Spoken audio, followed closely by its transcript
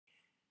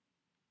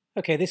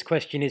Okay, this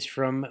question is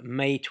from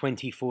May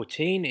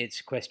 2014.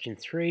 It's question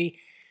 3,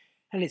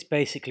 and it's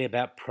basically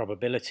about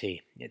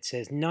probability. It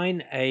says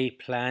 9A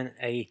plan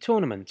a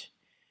tournament.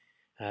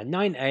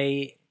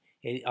 9A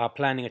are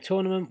planning a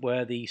tournament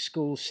where the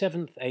school's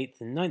 7th, 8th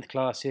and 9th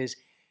classes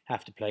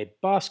have to play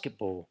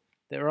basketball.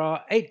 There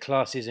are 8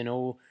 classes in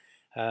all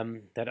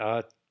that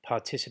are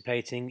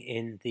participating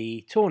in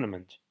the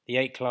tournament. The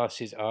 8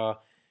 classes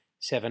are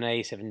 7A,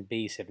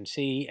 7B,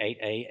 7C,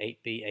 8A,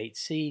 8B,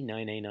 8C,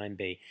 9A,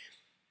 9B.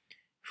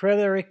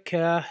 Frederick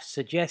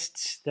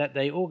suggests that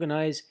they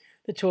organise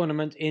the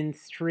tournament in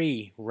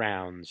 3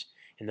 rounds.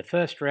 In the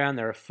first round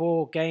there are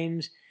 4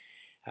 games.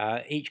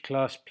 Each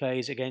class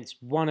plays against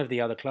one of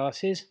the other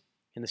classes.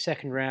 In the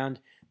second round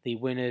the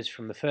winners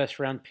from the first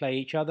round play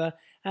each other,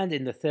 and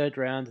in the third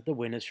round the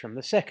winners from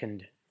the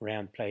second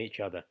round play each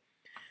other.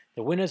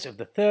 The winners of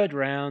the third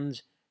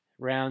round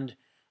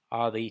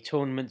are the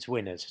tournament's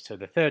winners. So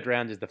the third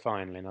round is the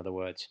final, in other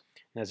words.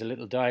 There's a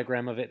little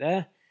diagram of it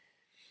there.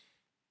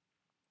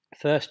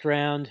 First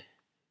round,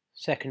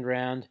 second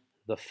round,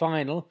 the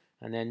final,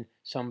 and then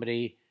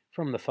somebody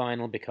from the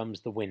final becomes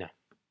the winner.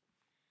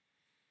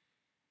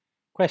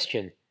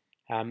 Question: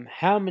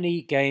 how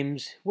many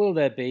games will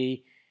there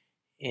be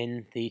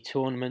in the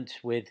tournament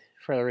with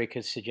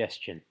Frederica's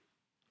suggestion?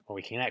 Well,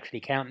 we can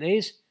actually count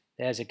these.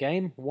 There's a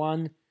game.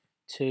 1,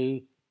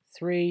 2,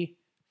 3,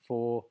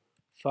 4,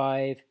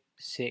 5,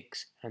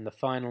 6, and the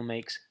final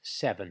makes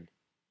 7.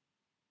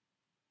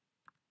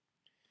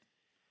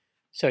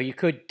 So you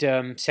could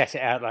set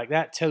it out like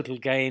that. Total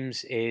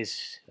games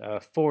is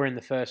 4 in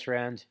the first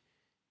round,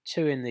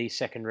 2 in the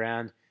second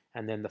round,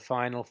 and then the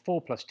final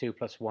 4 plus 2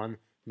 plus 1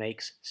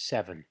 makes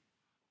 7.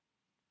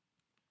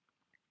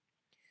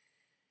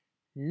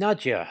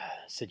 Nadja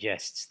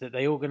suggests that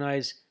they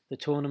organise the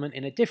tournament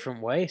in a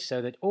different way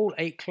so that all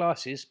 8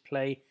 classes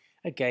play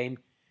a game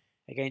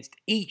against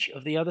each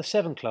of the other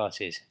 7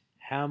 classes.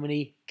 How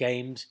many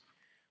games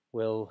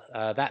will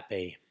that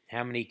be?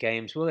 How many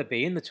games will there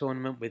be in the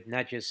tournament with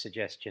Nadja's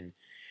suggestion?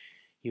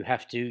 You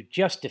have to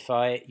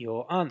justify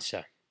your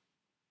answer.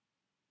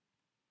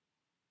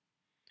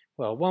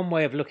 Well, one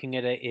way of looking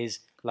at it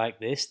is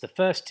like this. The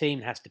first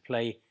team has to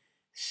play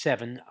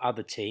 7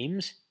 other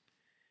teams.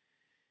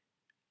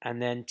 And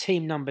then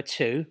team number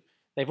 2,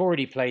 they've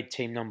already played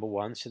team number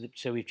 1,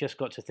 so we've just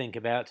got to think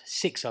about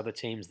 6 other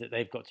teams that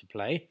they've got to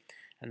play.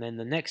 And then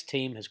the next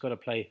team has got to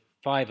play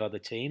 5 other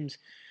teams,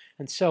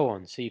 and so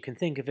on. So you can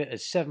think of it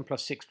as 7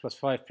 plus 6 plus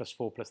 5 plus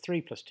 4 plus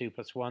 3 plus 2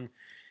 plus 1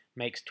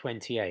 makes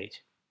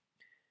 28.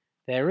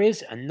 There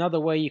is another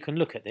way you can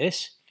look at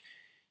this.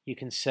 You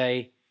can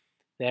say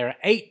there are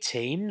 8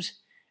 teams,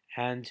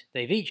 and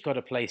they've each got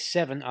to play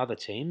 7 other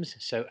teams,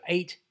 so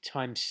 8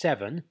 times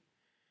 7.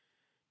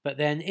 But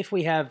then if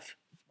we have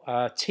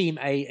Team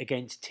A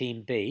against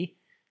Team B,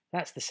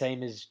 that's the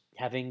same as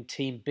having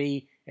Team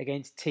B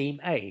against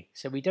Team A.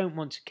 So we don't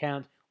want to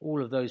count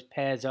all of those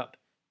pairs up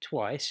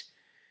twice.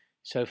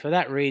 So for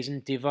that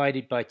reason,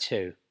 divided by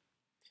 2.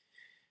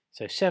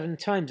 So 7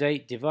 times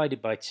 8 divided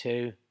by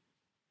 2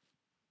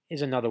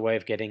 is another way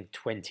of getting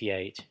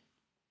 28.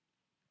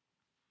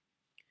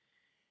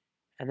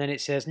 And then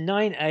it says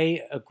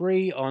 9A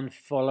agree on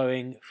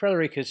following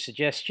Frederica's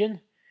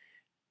suggestion.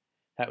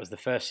 That was the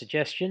first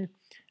suggestion.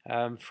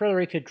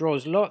 Frederica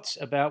draws lots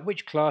about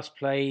which class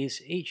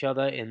plays each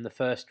other in the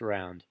first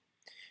round.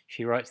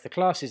 She writes the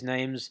classes'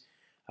 names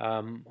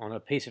on a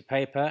piece of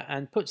paper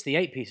and puts the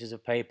 8 pieces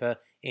of paper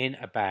in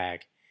a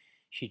bag.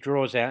 She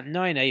draws out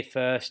 9A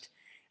first,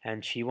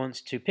 and she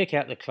wants to pick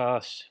out the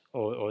class,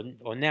 or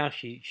now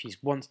she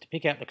wants to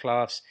pick out the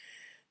class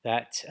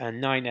that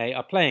 9A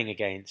are playing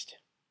against.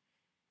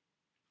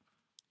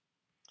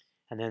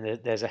 And then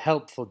there's a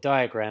helpful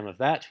diagram of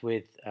that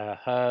with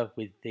her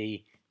with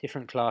the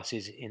different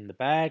classes in the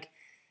bag,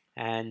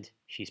 and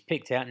she's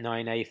picked out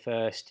 9A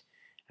first,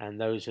 and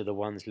those are the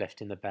ones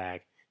left in the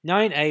bag.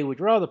 9A would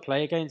rather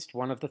play against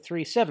one of the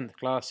 3 7th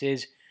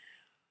classes.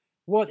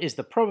 What is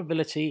the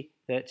probability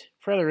that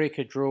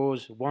Frederica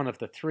draws one of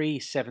the 3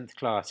 7th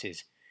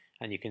classes?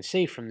 And you can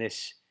see from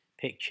this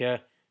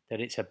picture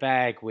that it's a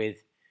bag with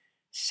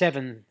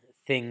 7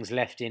 things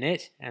left in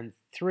it, and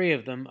 3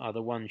 of them are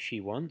the ones she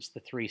wants, the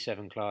 3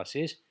 7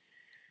 classes.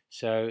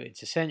 So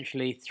it's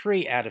essentially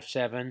 3 out of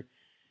 7,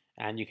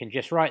 and you can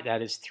just write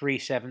that as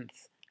 3/7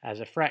 as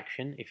a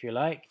fraction if you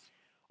like,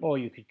 or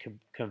you could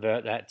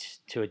convert that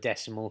to a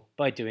decimal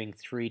by doing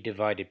 3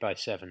 divided by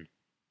 7.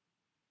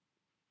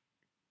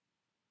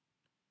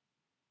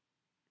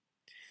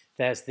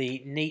 There's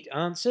the neat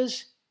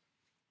answers,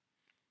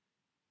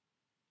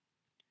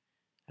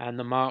 and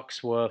the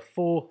marks were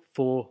 4,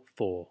 4,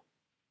 4.